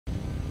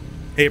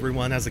Hey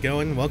everyone, how's it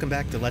going? Welcome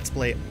back to Let's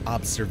Play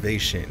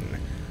Observation.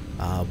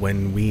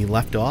 When we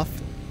left off,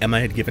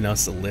 Emma had given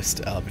us a list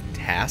of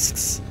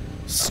tasks,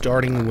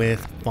 starting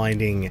with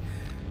finding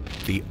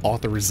the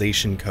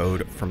authorization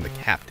code from the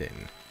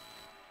captain.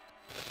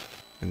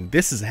 And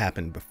this has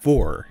happened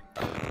before,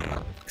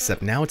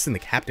 except now it's in the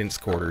captain's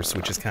quarters,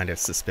 which is kind of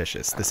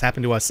suspicious. This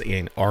happened to us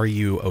in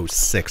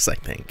RU-06, I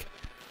think.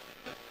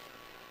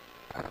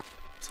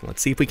 So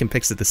let's see if we can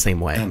fix it the same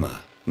way.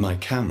 Emma, my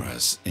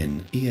cameras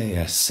in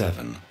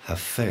EAS-7 have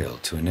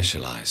failed to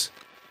initialize.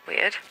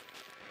 Weird.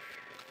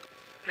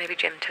 Maybe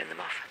Jim turned them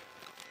off.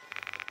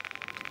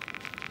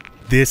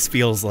 This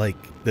feels like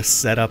the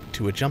setup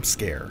to a jump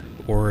scare,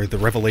 or the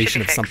revelation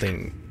of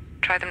something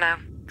Try them now.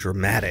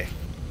 dramatic.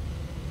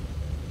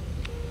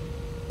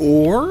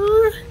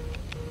 Or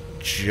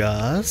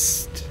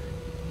just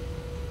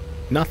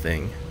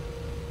nothing.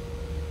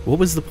 What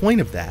was the point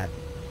of that?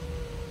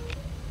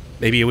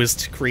 Maybe it was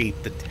to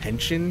create the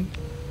tension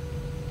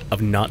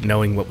of not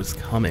knowing what was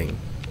coming.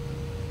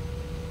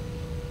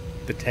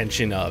 The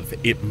tension of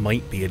it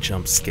might be a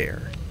jump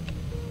scare.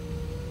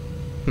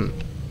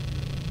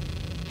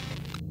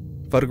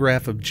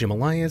 Photograph of Jim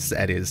Elias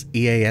at his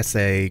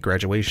EASA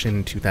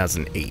graduation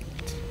 2008.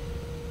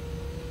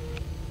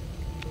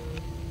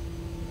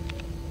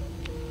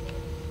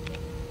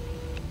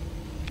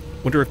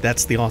 Wonder if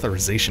that's the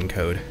authorization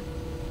code.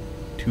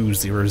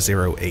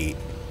 2008.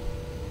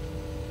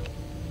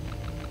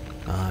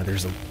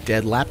 There's a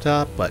dead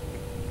laptop, but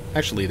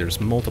actually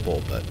there's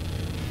multiple, but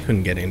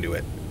couldn't get into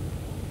it.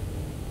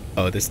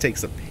 Oh, this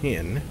takes a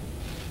pin.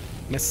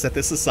 I'm gonna set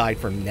this aside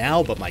for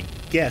now, but my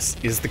guess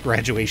is the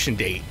graduation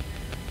date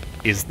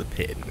is the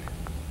pin.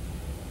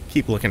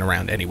 Keep looking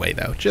around anyway,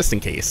 though, just in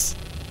case.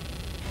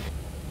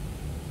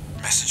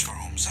 Message for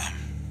home, Sam.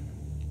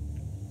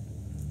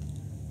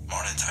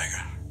 Morning,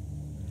 Tiger.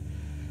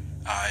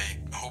 I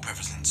hope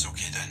everything's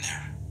okay down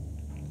there.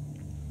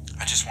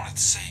 I just wanted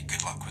to say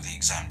good luck with the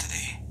exam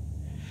today.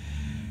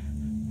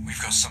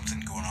 We've got something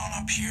going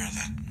on up here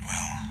that,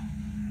 well,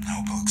 I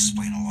hope will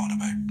explain a lot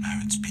about how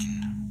it's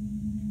been,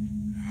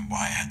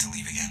 why I had to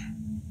leave again.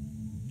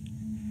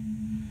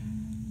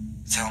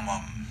 Tell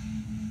Mum,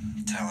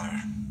 tell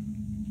her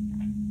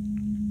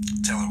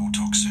we'll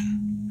talk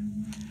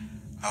soon.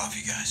 I love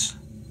you guys.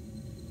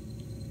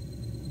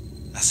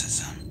 That's it,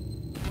 Sam.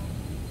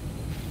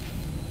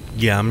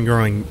 Yeah, I'm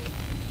growing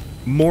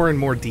more and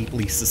more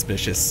deeply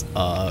suspicious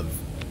of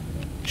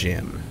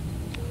Jim.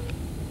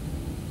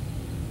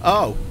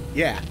 Oh,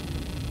 yeah.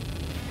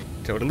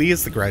 Totally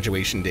is the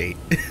graduation date.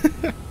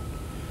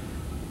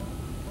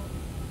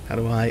 How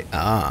do I...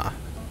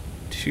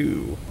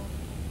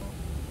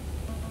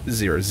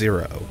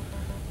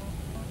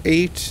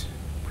 2008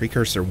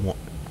 precursor 1.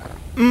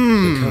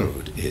 The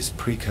code is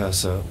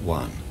Precursor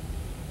 1.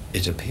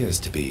 It appears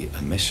to be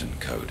a mission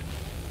code.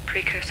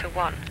 Precursor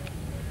 1.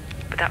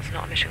 But that's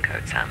not a mission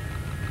code, Sam.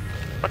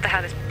 What the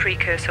hell is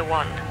Precursor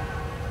 1?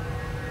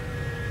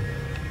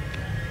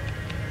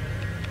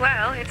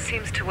 Well, it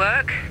seems to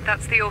work.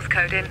 That's the auth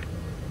code in.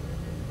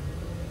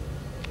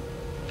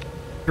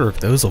 Sure if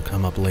those will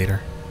come up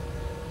later.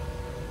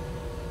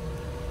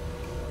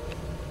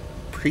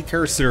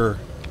 Precursor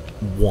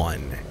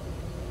 1.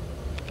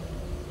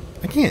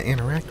 I can't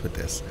interact with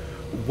this.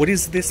 What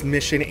is this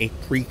mission a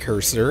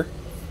precursor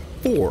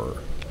for?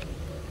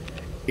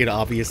 It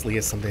obviously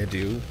has something to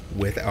do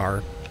with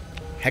our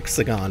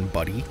Hexagon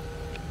buddy,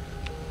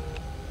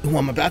 who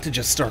I'm about to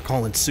just start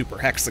calling Super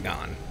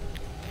Hexagon.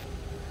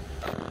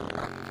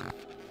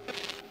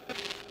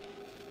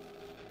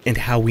 And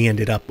how we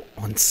ended up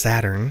on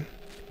Saturn.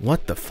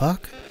 What the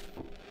fuck?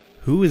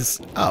 Who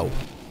is... Oh.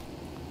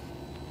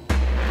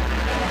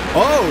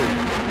 Oh!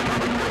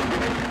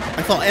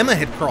 I thought Emma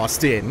had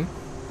crossed in.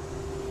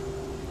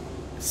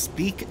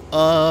 Speak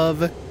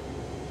of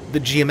the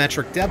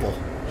geometric devil.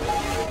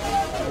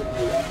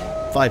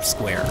 5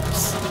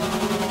 squares.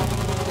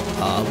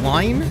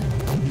 Line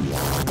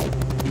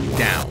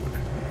down.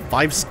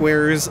 5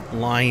 squares,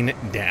 line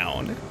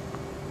down.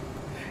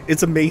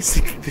 It's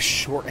amazing the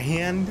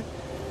shorthand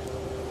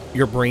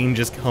your brain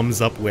just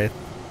comes up with.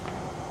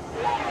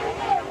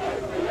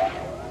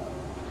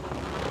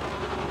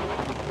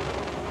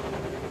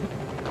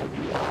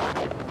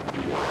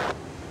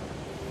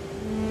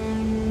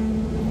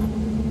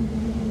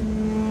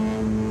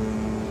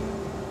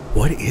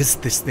 What is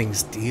this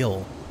thing's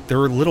deal?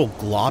 There are little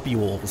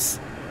globules.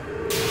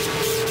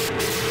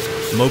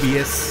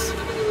 Mobius.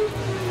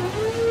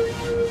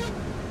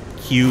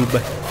 Cube.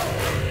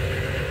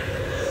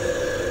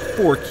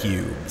 4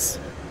 cubes.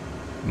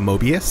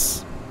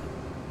 Mobius.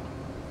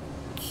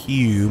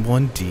 Cube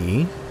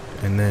 1D.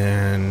 And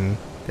then...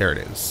 there it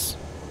is.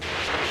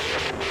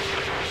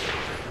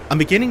 I'm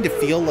beginning to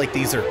feel like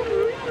these are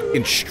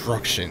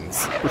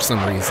instructions for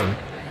some reason.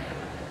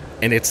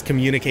 And it's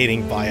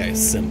communicating via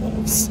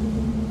symbols.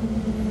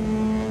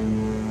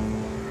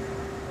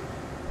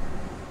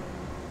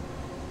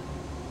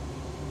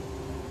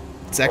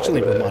 It's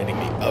actually reminding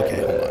me.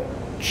 Okay, hold on.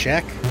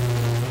 Check.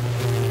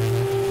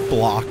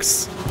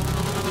 Blocks.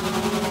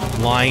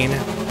 Line.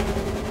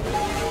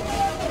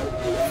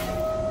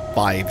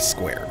 5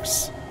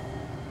 squares.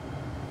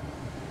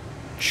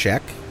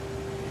 Check.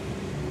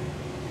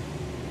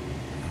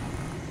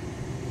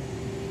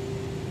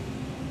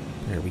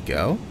 There we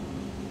go.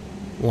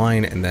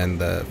 Line and then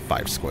the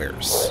 5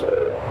 squares.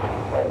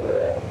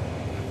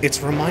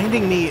 It's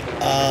reminding me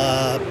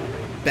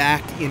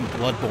back in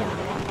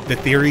Bloodborne, the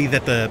theory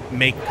that the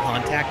make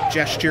contact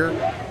gesture,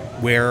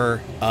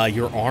 where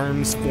your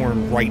arms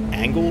form right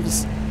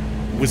angles,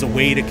 was a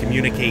way to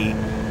communicate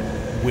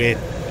with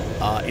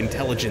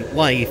intelligent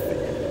life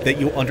that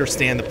you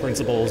understand the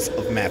principles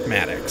of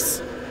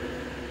mathematics.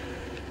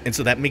 And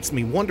so that makes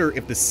me wonder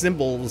if the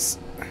symbols,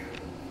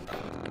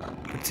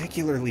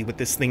 particularly with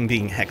this thing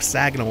being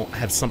hexagonal,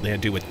 have something to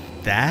do with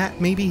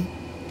that, maybe?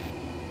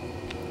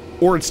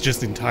 Or it's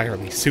just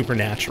entirely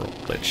supernatural,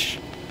 which...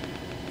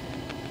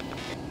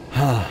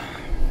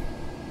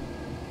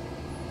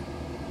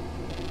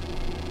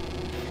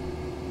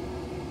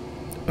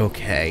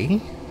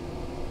 Okay.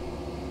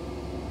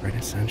 Right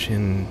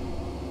Ascension...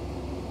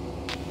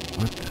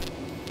 What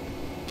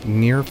the...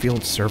 Near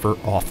field server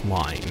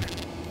offline.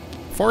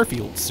 Far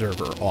field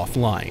server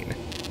offline.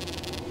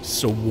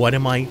 So what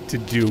am I to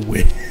do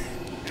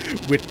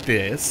with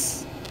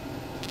this?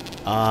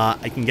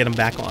 I can get them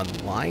back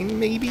online,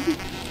 maybe?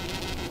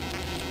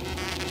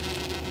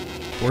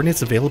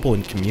 Coordinates available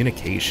in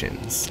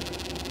communications.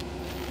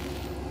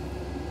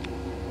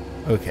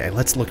 Okay,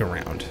 let's look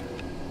around.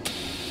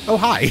 Oh,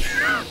 hi!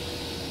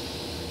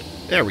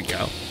 There we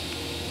go.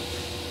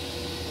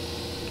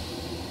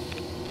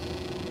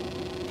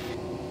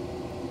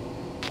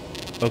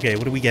 Okay,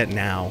 what do we get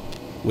now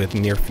with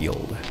near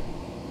field?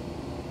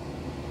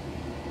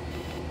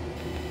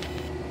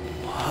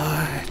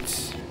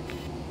 What?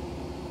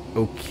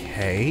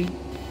 Okay.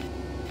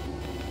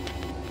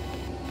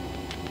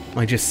 Am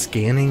I just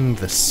scanning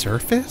the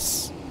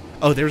surface?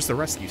 Oh, there's the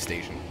rescue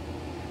station.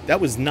 That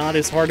was not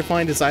as hard to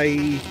find as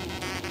I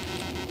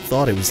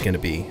thought it was going to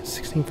be.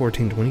 16,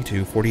 14,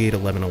 22, 48,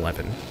 11,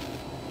 11.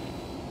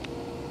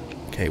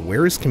 Okay,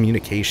 where is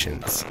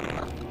communications?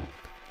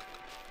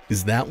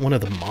 Is that one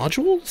of the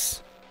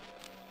modules?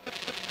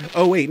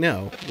 Oh, wait,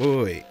 no.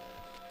 Wait.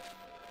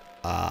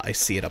 I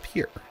see it up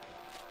here.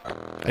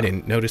 I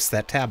didn't notice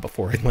that tab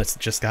before unless it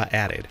just got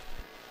added.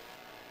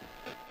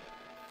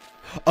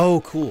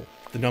 Oh, cool.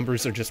 The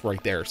numbers are just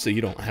right there, so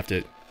you don't have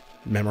to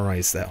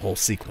memorize that whole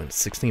sequence.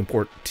 16,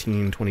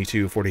 14,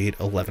 22, 48,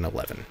 11,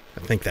 11. I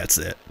think that's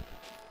it.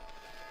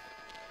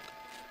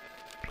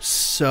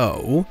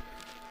 So...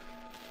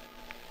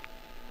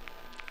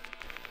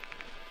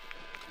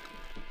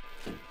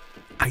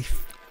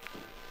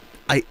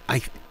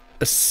 I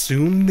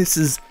assume this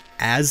is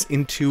as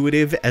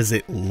intuitive as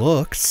it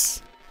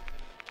looks.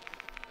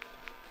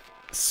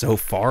 So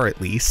far, at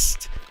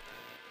least.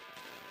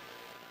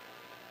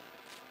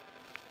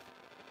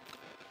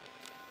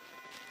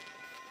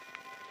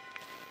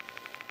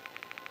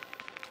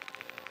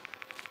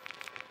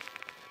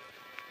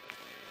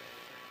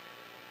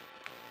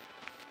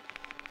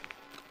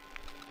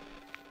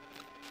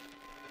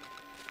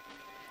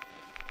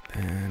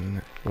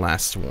 And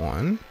last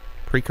one.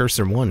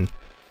 Precursor 1.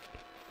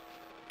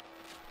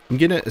 I'm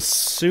gonna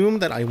assume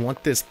that I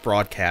want this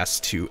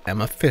broadcast to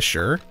Emma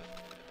Fisher.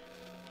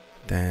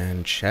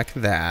 Then check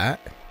that.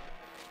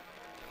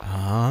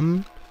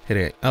 Hit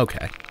it.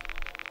 Okay.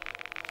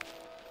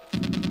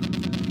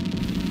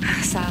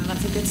 Sam,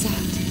 that's a good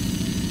sound.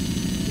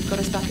 You've got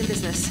us back in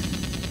business.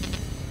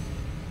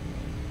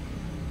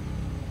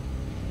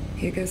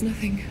 Here goes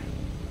nothing.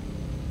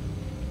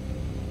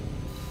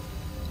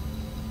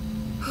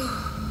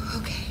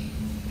 Okay,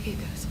 here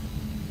goes.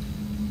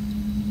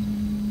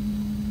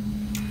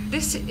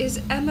 This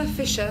is Emma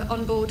Fisher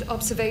on board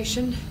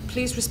observation.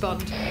 Please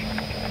respond.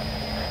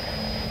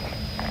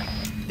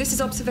 This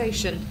is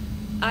observation.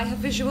 I have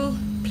visual.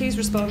 Please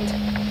respond.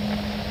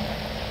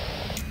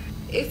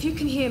 If you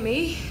can hear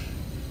me,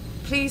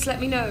 please let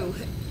me know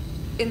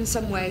in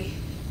some way.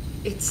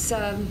 It's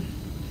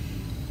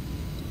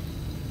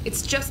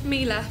just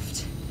me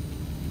left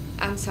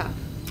and Sam.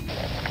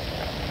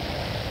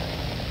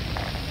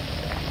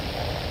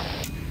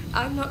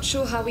 I'm not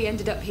sure how we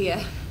ended up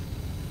here.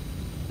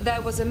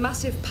 There was a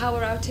massive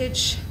power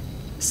outage,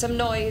 some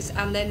noise,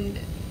 and then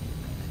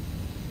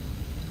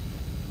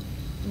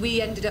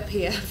we ended up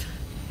here.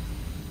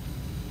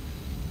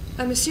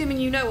 I'm assuming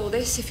you know all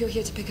this if you're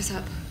here to pick us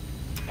up.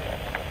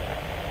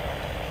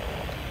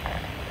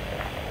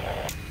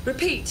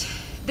 Repeat,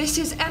 this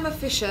is Emma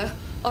Fisher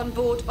on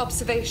board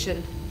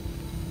observation.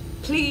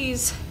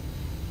 Please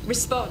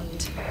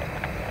respond.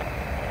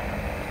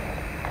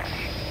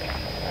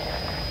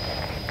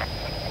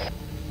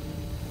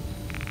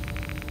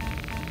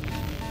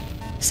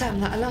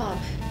 Sam, that alarm.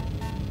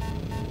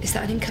 Is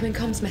that an incoming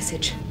comms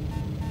message?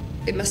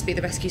 It must be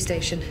the rescue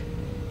station.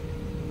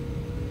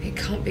 It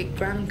can't be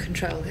ground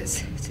control.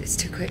 It's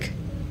too quick.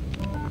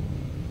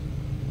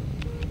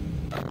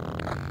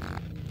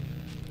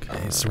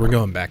 Okay, so we're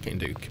going back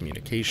into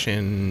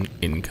communication,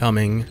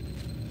 incoming.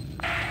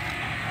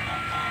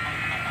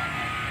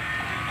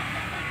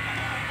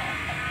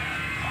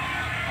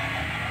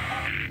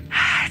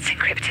 It's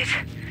encrypted.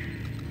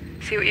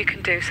 See what you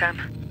can do, Sam.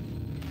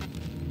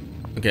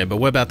 Okay, but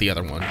what about the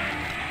other one?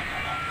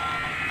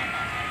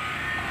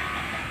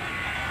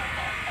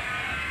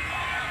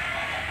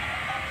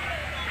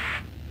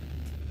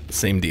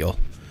 Same deal.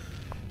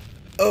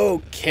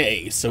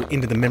 Okay, so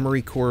into the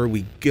memory core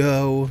we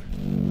go.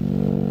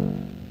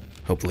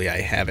 Hopefully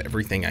I have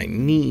everything I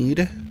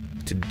need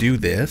to do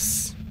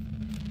this.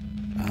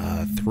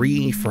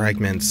 3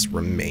 fragments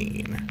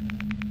remain.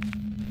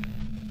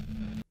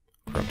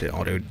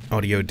 Corrupted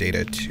audio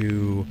data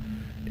 2,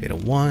 data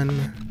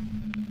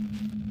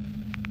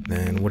 1.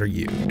 Then what are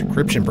you?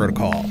 Decryption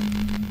protocol.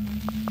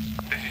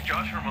 This is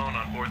Josh Ramon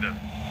on board the...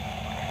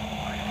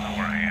 I don't know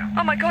where I am.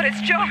 Oh my god,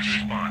 it's Josh!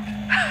 Please respond.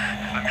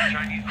 I'm a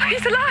Chinese...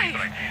 He's alive!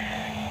 But I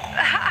can't.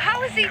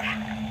 How is he? Come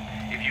on.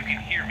 If you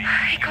can hear me...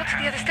 He got to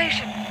the other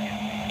station.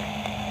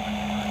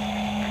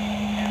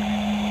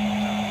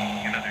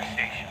 Another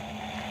station.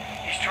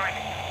 He's trying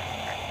to...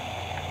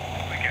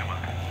 Look, Emma.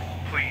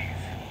 Please.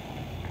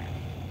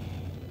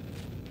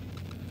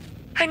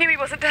 I knew he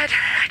wasn't dead.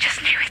 I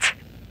just knew it.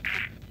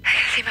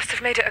 He must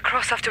have made it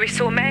across after we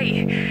saw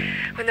May,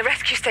 when the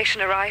rescue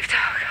station arrived.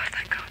 Oh, God,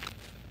 thank God.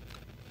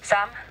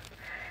 Sam,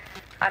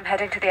 I'm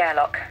heading to the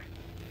airlock.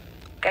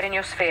 Get in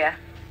your sphere.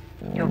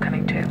 You're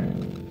coming too.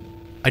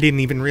 I didn't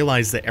even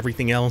realize that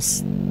everything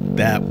else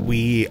that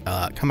we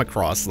come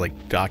across,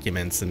 like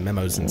documents and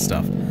memos and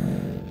stuff,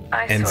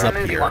 ends saw up a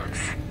movie here. once,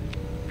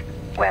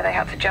 where they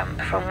had to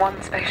jump from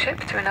one spaceship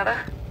to another.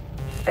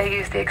 They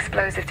used the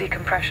explosive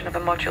decompression of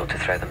a module to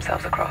throw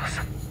themselves across.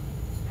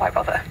 Why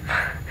bother?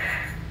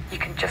 You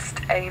can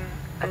just aim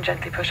and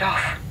gently push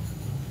off.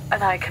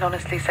 And I can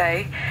honestly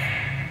say,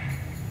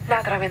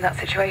 now that I'm in that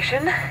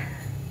situation,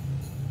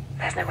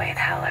 there's no way in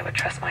hell I would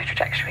trust my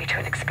trajectory to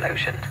an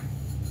explosion.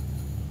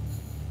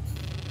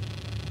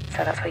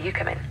 So that's where you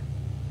come in.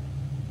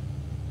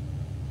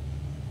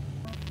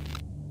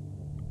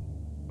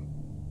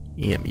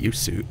 EMU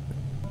suit.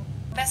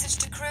 Message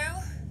to crew.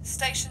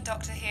 Station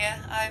Doctor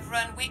here. I've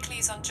run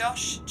weeklies on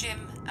Josh,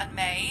 Jim, and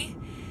May,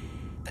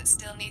 but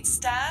still need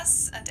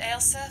Stas and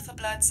Ailsa for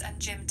bloods and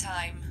gym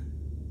time.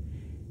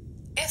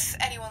 If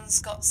anyone's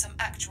got some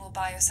actual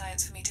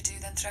bioscience for me to do,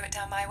 then throw it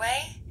down my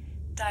way.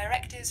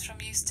 Directives from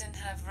Houston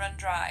have run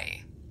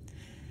dry.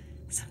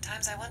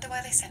 Sometimes I wonder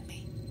why they sent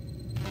me.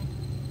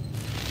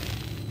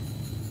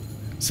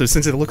 So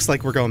since it looks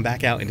like we're going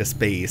back out into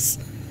space,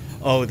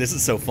 oh, this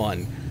is so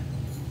fun.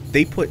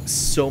 They put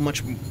so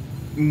much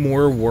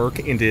more work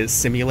into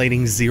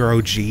simulating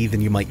zero-G than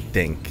you might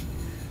think,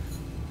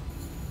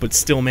 but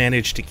still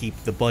managed to keep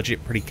the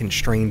budget pretty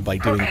constrained by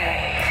doing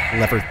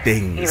clever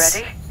things. You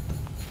ready?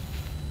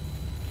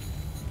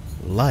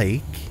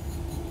 Like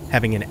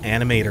having an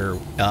animator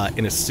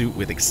in a suit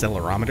with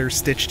accelerometers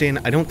stitched in.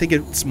 I don't think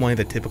it's one of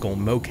the typical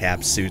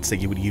mocap suits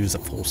that you would use a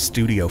full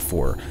studio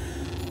for,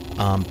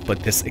 but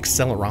this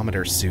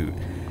accelerometer suit,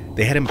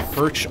 they had him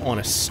perch on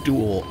a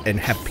stool and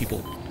had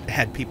people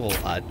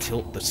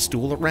tilt the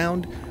stool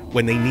around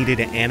when they needed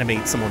to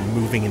animate someone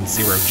moving in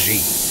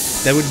zero-G.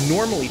 That would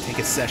normally take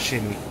a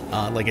session,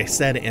 like I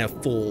said, in a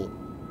full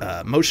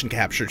motion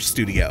capture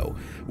studio,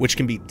 which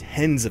can be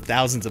tens of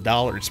thousands of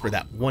dollars for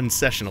that one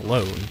session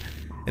alone.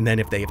 And then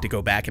if they have to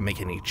go back and make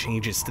any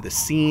changes to the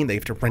scene, they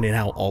have to rent it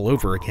out all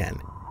over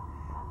again.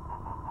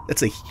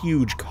 That's a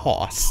huge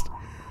cost.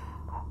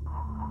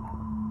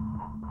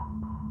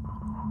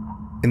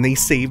 And they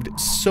saved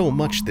so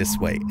much this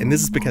way. And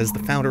this is because the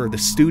founder of the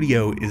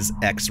studio is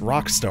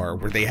ex-Rockstar,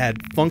 where they had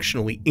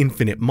functionally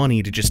infinite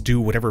money to just do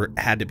whatever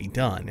had to be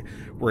done.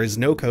 Whereas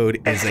No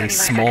Code is a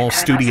small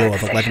studio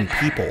of 11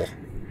 people.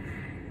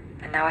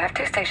 And now I have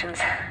 2 stations.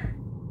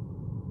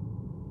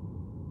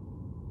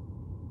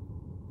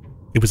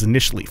 It was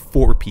initially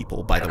 4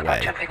 people, by the way.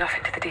 Jumping off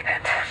into the deep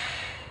end.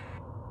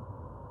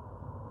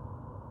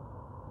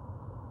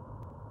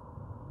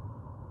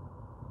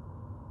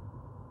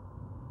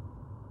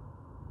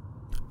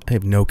 I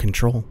have no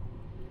control.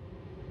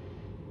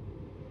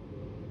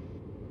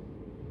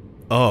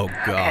 Oh,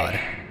 God.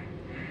 Okay.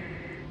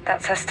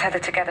 That's us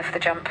tethered together for the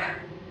jump.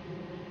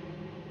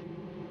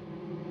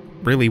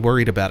 Really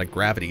worried about a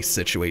gravity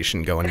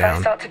situation going If I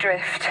down. start to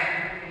drift,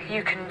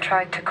 you can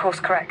try to course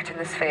correct in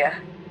the sphere.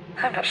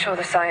 I'm not sure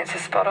the science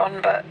is spot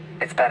on, but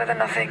it's better than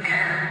nothing.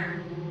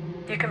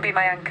 You can be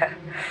my anchor.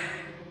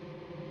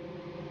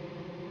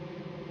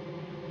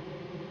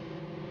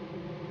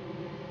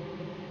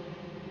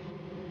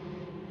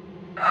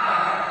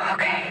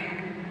 Okay.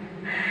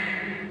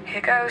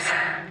 Here goes.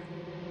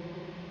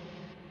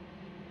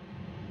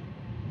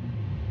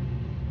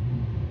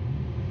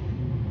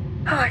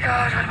 Oh my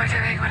God, what am I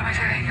doing? What am I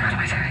doing? What am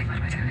I doing? What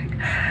am I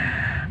doing?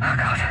 Oh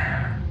God.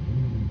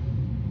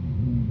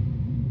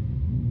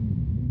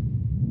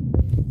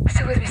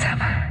 Still with me, Sam?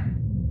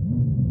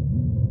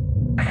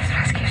 This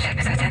rescue ship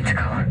is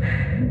identical.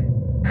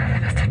 They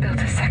must have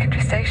built a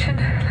secondary station,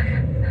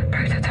 like a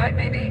prototype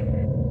maybe.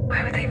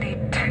 Why would they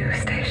need 2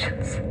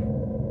 stations?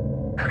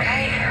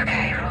 Okay,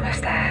 we're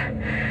almost there.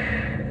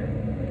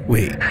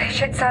 Wait. Okay,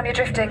 shit, Sam, you're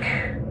drifting.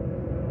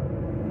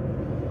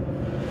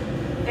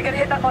 You're gonna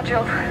hit that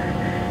module.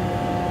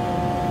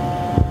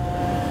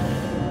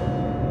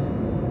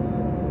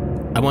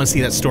 want to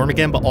see that storm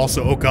again, but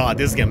also, oh god,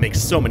 this is going to make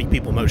so many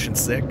people motion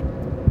sick.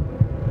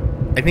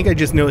 I think I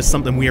just noticed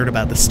something weird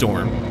about the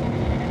storm.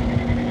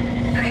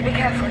 Okay, be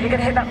careful. You're going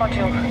to hit that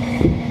module. Oh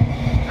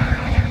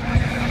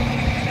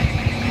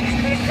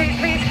god, please,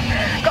 please.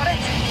 Got it.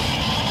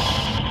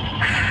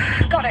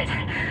 Got it.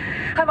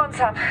 I'm on,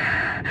 Sam.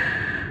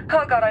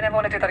 Oh god, I never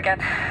want to do that again.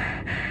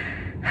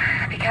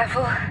 Be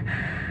careful.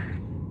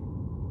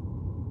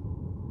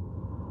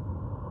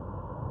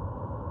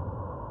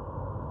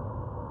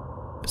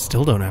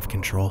 Still don't have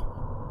control.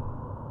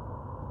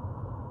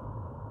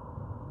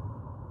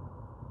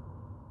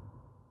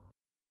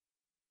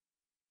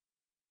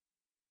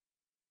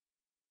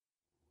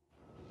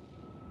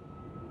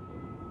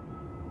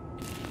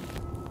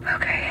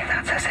 Okay,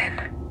 that's us in.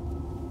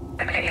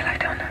 Let me get your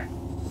light on.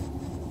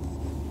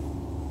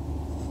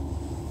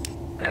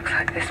 Looks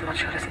like this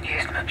module isn't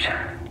used much.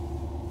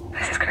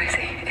 This is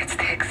crazy. It's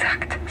the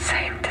exact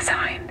same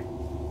design.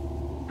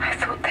 I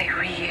thought they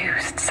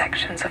reused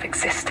sections of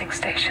existing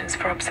stations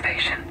for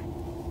observation.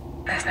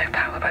 There's no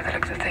power by the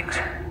looks of things.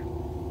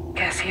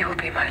 Guess you will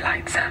be my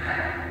light, Sam.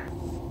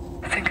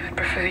 I think I'd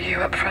prefer you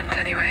up front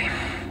anyway.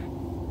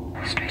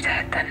 Straight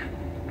ahead then.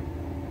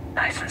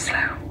 Nice and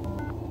slow.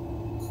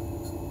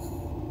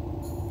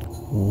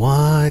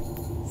 What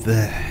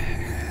the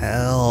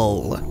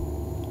hell?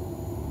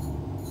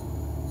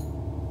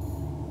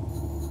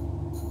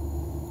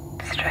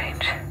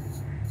 Strange.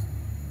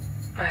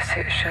 My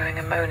suit's showing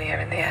ammonia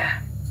in the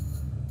air.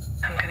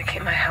 I'm gonna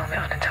keep my helmet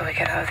on until we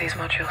get out of these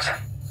modules.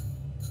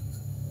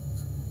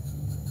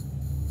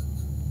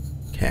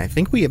 Okay, I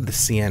think we have the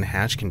CN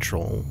hatch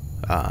control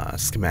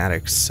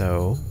schematics,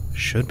 so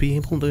should be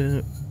able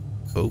to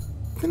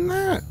open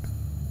that.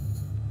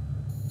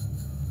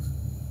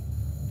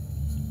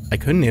 I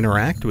couldn't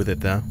interact with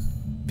it though.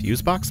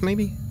 Fuse box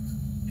maybe?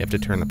 You have to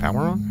turn the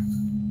power on?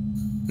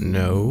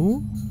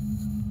 No.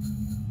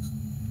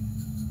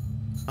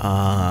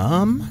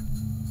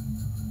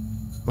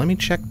 Let me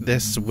check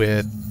this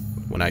with,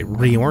 when I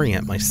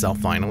reorient myself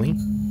finally.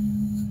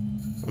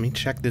 Let me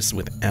check this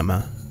with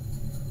Emma.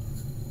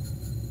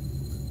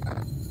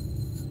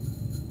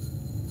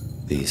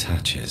 These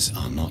hatches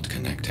are not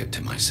connected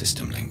to my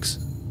system links.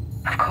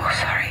 Of course,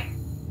 sorry.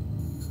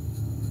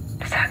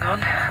 Just hang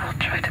on, I'll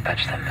try to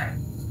budge them.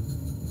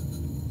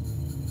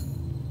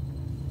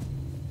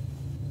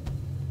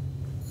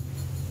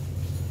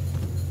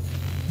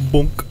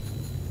 Bonk.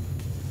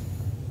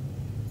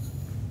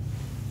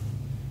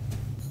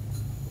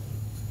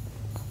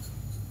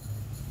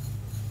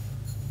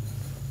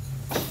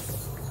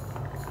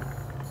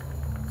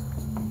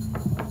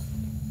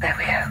 There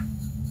we go.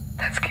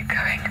 Let's keep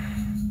going.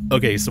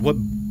 Okay, so what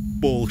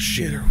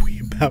bullshit are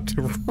we about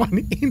to run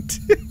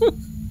into?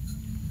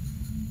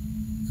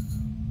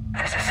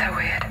 This is so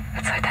weird.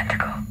 It's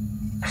identical.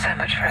 So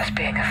much for us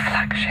being a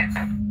flagship.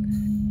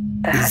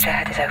 The hatch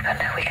ahead is open.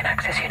 We can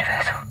access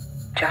Universal.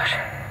 Josh,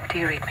 do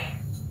you read me?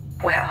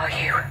 Where are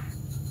you?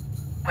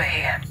 We're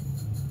here.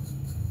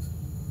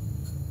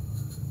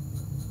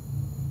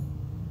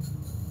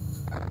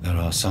 There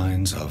are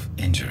signs of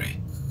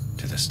injury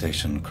to the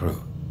station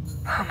crew.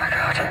 Oh my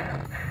god.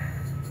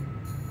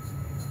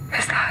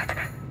 Is that...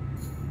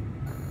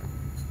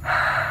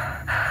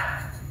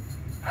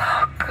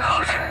 Oh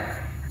god.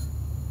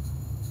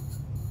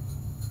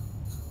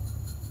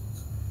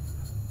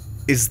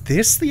 Is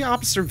this the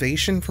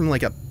observation from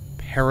like a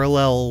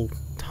parallel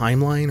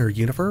timeline or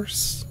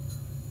universe?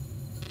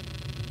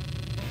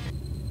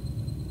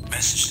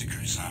 Message to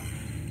crew, Sam.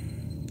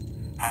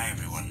 Hi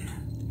everyone.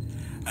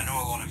 I know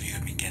a lot of you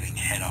have been getting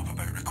head up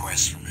about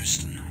requests from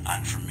Houston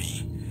and from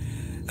me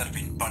that have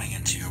been butting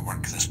into your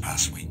work this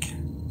past week.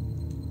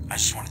 I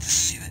just wanted to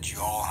see that you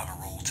all have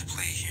a role to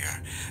play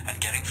here, and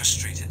getting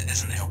frustrated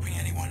isn't helping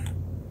anyone.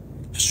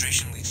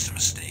 Frustration leads to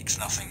mistakes,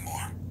 nothing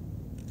more.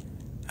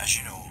 As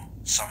you know,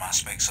 some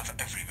aspects of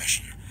every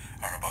mission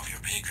are above your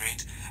pay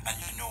grade, and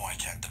you know I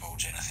can't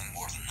divulge anything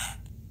more than that.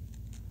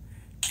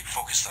 Keep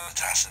focused on the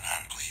task at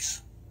hand,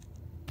 please.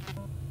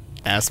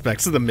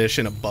 Aspects of the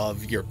mission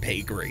above your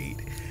pay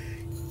grade.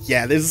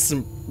 Yeah, this is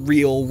some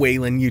real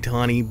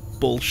Weyland-Yutani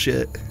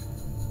bullshit.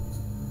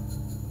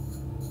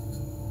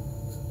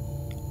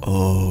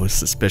 Oh,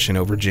 suspicion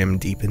over Jim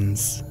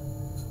deepens.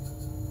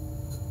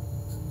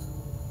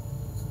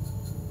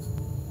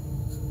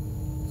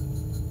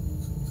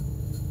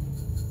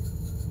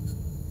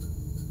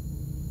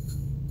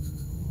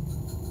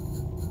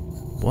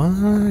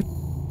 What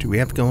do we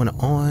have going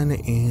on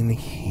in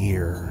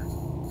here?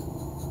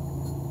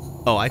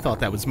 Oh, I thought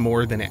that was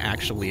more than it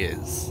actually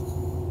is.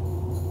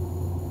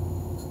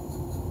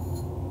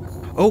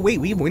 Oh, wait,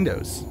 we have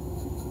windows.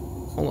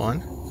 Hold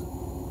on.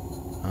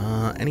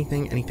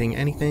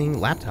 Anything.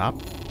 Laptop.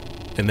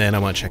 And then I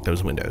want to check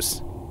those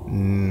windows.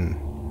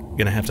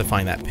 Gonna have to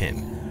find that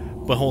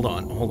pin. But hold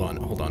on.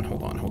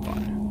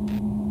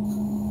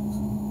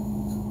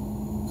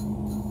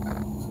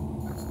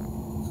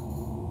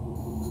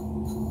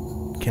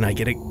 Can I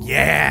get it?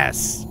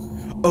 Yes!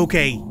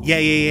 Okay,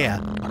 yeah.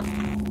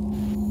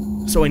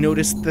 So I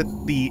noticed that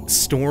the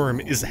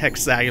storm is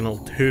hexagonal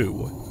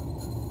too.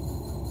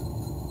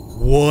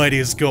 What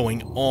is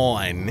going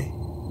on?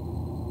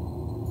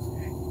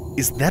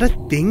 Is that a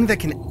thing that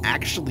can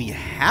actually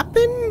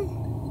happen?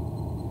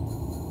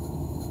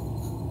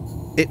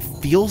 It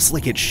feels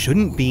like it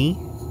shouldn't be,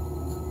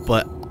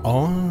 but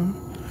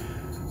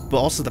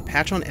also the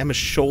patch on Emma's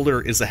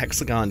shoulder is a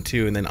hexagon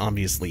too, and then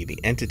obviously the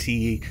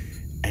entity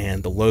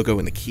and the logo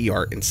and the key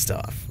art and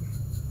stuff.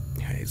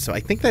 Okay, so I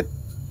think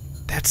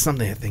that's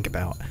something to think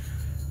about.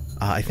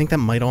 I think that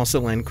might also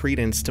lend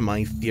credence to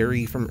my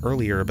theory from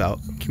earlier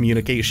about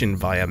communication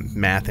via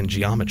math and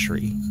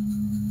geometry.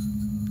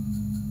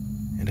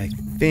 And I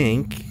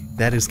think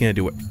that is going to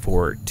do it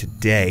for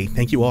today.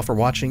 Thank you all for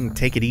watching.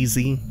 Take it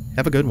easy.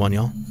 Have a good one,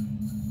 y'all.